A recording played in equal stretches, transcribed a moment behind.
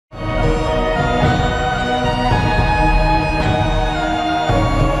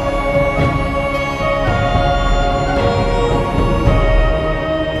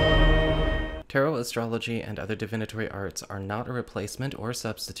astrology and other divinatory arts are not a replacement or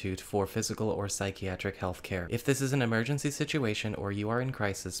substitute for physical or psychiatric health care. If this is an emergency situation or you are in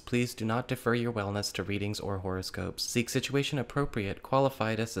crisis, please do not defer your wellness to readings or horoscopes. Seek situation-appropriate,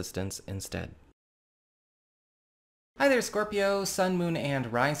 qualified assistance instead. Hi there, Scorpio, Sun, Moon,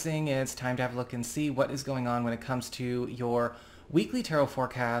 and Rising. It's time to have a look and see what is going on when it comes to your weekly tarot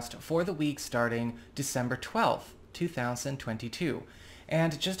forecast for the week starting December 12th, 2022.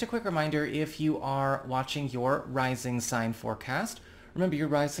 And just a quick reminder, if you are watching your rising sign forecast, remember your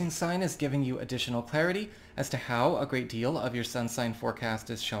rising sign is giving you additional clarity as to how a great deal of your sun sign forecast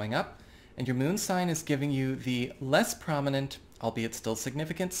is showing up, and your moon sign is giving you the less prominent, albeit still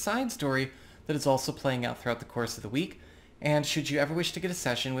significant, side story that is also playing out throughout the course of the week. And should you ever wish to get a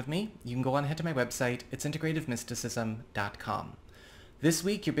session with me, you can go on ahead to my website. It's integrativemysticism.com. This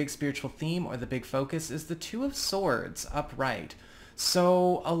week, your big spiritual theme or the big focus is the Two of Swords upright.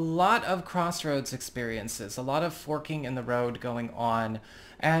 So a lot of crossroads experiences, a lot of forking in the road going on.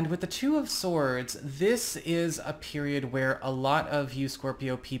 And with the Two of Swords, this is a period where a lot of you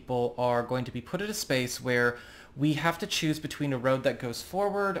Scorpio people are going to be put at a space where we have to choose between a road that goes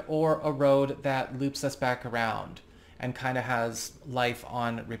forward or a road that loops us back around and kind of has life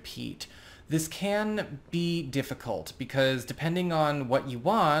on repeat. This can be difficult because depending on what you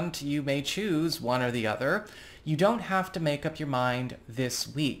want, you may choose one or the other. You don't have to make up your mind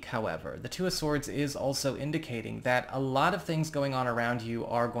this week, however. The Two of Swords is also indicating that a lot of things going on around you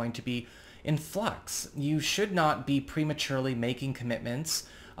are going to be in flux. You should not be prematurely making commitments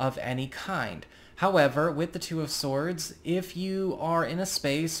of any kind. However, with the Two of Swords, if you are in a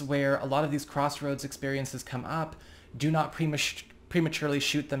space where a lot of these crossroads experiences come up, do not prematurely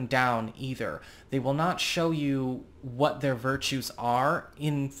shoot them down either. They will not show you what their virtues are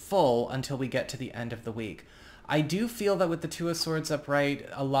in full until we get to the end of the week. I do feel that with the Two of Swords upright,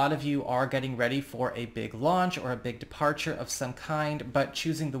 a lot of you are getting ready for a big launch or a big departure of some kind, but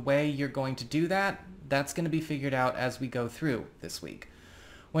choosing the way you're going to do that, that's going to be figured out as we go through this week.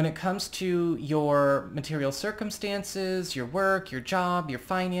 When it comes to your material circumstances, your work, your job, your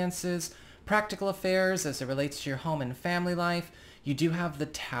finances, practical affairs as it relates to your home and family life, you do have the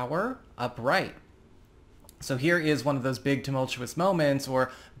Tower upright. So here is one of those big tumultuous moments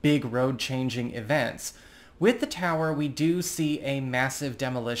or big road-changing events. With the Tower, we do see a massive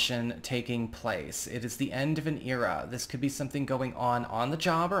demolition taking place. It is the end of an era. This could be something going on the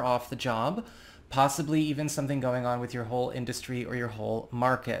job or off the job, possibly even something going on with your whole industry or your whole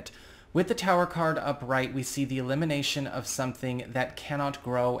market. With the Tower card upright, we see the elimination of something that cannot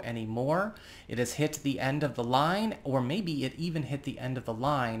grow anymore. It has hit the end of the line, or maybe it even hit the end of the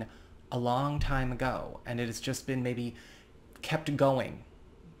line a long time ago, and it has just been maybe kept going.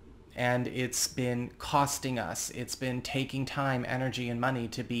 And it's been costing us. It's been taking time, energy, and money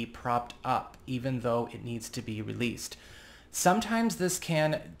to be propped up, even though it needs to be released. Sometimes this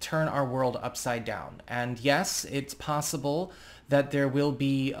can turn our world upside down. And yes, it's possible that there will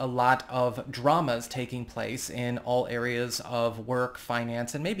be a lot of dramas taking place in all areas of work,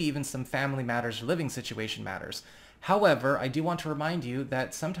 finance, and maybe even some family matters or living situation matters. However, I do want to remind you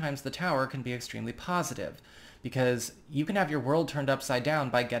that sometimes the Tower can be extremely positive, because you can have your world turned upside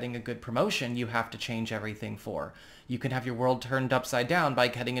down by getting a good promotion you have to change everything for. You can have your world turned upside down by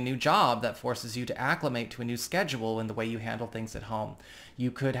getting a new job that forces you to acclimate to a new schedule in the way you handle things at home.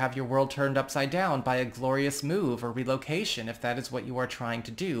 You could have your world turned upside down by a glorious move or relocation if that is what you are trying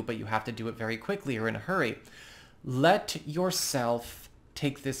to do, but you have to do it very quickly or in a hurry. Let yourself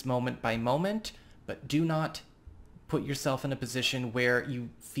take this moment by moment, but do not put yourself in a position where you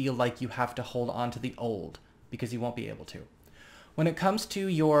feel like you have to hold on to the old, because you won't be able to. When it comes to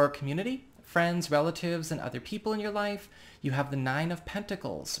your community, friends, relatives, and other people in your life, you have the Nine of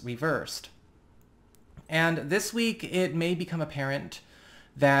Pentacles reversed. And this week, it may become apparent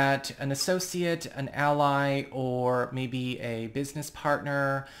that an associate, an ally, or maybe a business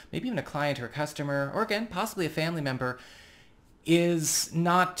partner, maybe even a client or a customer, or again, possibly a family member, is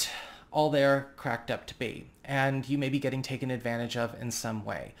not all they're cracked up to be, and you may be getting taken advantage of in some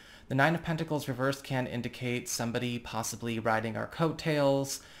way. The Nine of Pentacles reversed can indicate somebody possibly riding our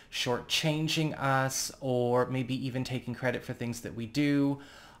coattails, shortchanging us, or maybe even taking credit for things that we do,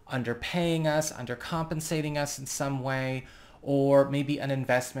 underpaying us, undercompensating us in some way, or maybe an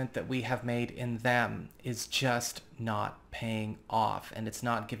investment that we have made in them is just not paying off and it's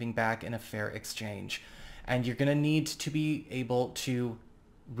not giving back in a fair exchange. And you're going to need to be able to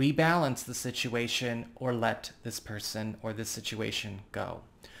rebalance the situation or let this person or this situation go.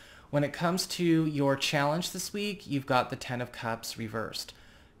 When it comes to your challenge this week, you've got the Ten of Cups reversed.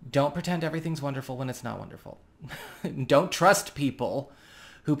 Don't pretend everything's wonderful when it's not wonderful. Don't trust people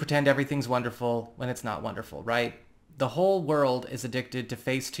who pretend everything's wonderful when it's not wonderful, right? The whole world is addicted to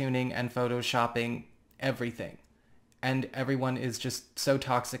face tuning and photoshopping everything. And everyone is just so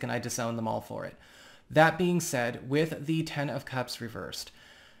toxic, and I disown them all for it. That being said, with the Ten of Cups reversed,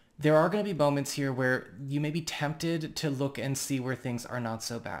 there are going to be moments here where you may be tempted to look and see where things are not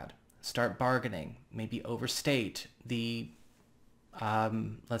so bad. Start bargaining, maybe overstate the,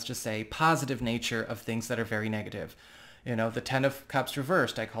 let's just say, positive nature of things that are very negative. You know, the Ten of Cups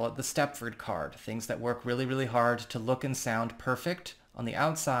reversed, I call it the Stepford card. Things that work really, really hard to look and sound perfect on the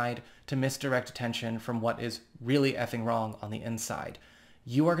outside to misdirect attention from what is really effing wrong on the inside.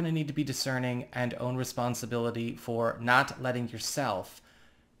 You are going to need to be discerning and own responsibility for not letting yourself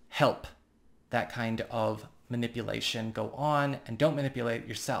help that kind of manipulation go on, and don't manipulate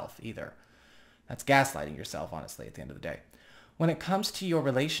yourself either. That's gaslighting yourself, honestly, at the end of the day. When it comes to your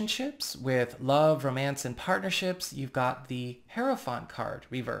relationships with love, romance, and partnerships, you've got the Hierophant card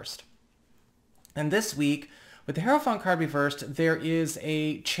reversed. And this week, with the Hierophant card reversed, there is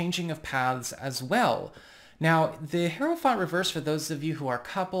a changing of paths as well. Now, the Hierophant reverse, for those of you who are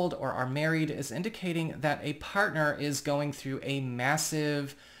coupled or are married, is indicating that a partner is going through a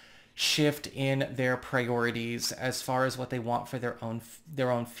massive shift in their priorities as far as what they want for their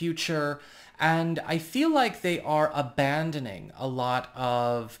own future. And I feel like they are abandoning a lot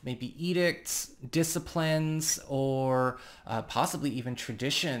of maybe edicts, disciplines, or possibly even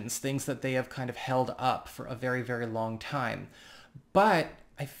traditions, things that they have kind of held up for a very, very long time. But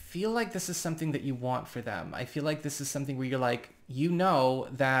I feel like this is something that you want for them. I feel like this is something where you're like, you know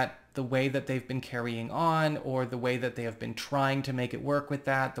that the way that they've been carrying on, or the way that they have been trying to make it work with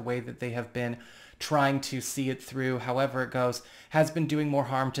that, the way that they have been trying to see it through, however it goes, has been doing more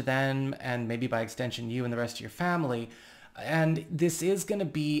harm to them, and maybe by extension you and the rest of your family. And this is going to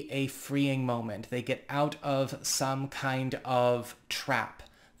be a freeing moment. They get out of some kind of trap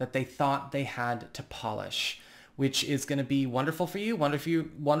that they thought they had to polish, which is going to be wonderful for you,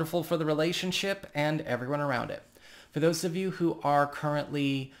 wonderful for the relationship and everyone around it. For those of you who are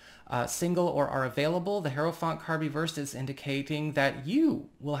currently single or are available, the Hierophant card reversed is indicating that you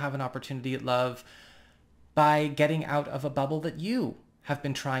will have an opportunity at love by getting out of a bubble that you have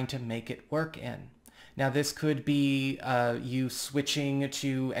been trying to make it work in. Now, this could be you switching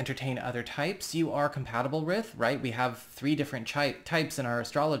to entertain other types you are compatible with, right? We have 3 different types in our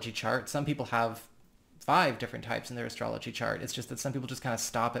astrology chart. Some people have 5 different types in their astrology chart. It's just that some people just kind of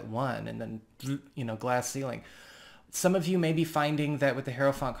stop at one and then, you know, glass ceiling. Some of you may be finding that with the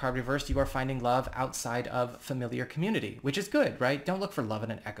Hierophant card reversed, you are finding love outside of familiar community, which is good, right? Don't look for love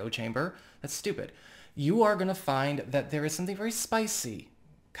in an echo chamber. That's stupid. You are going to find that there is something very spicy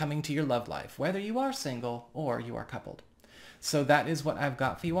coming to your love life, whether you are single or you are coupled. So that is what I've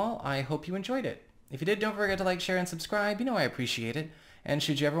got for you all. I hope you enjoyed it. If you did, don't forget to like, share, and subscribe. You know I appreciate it. And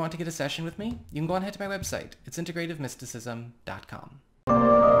should you ever want to get a session with me, you can go on ahead to my website. It's integrativemysticism.com.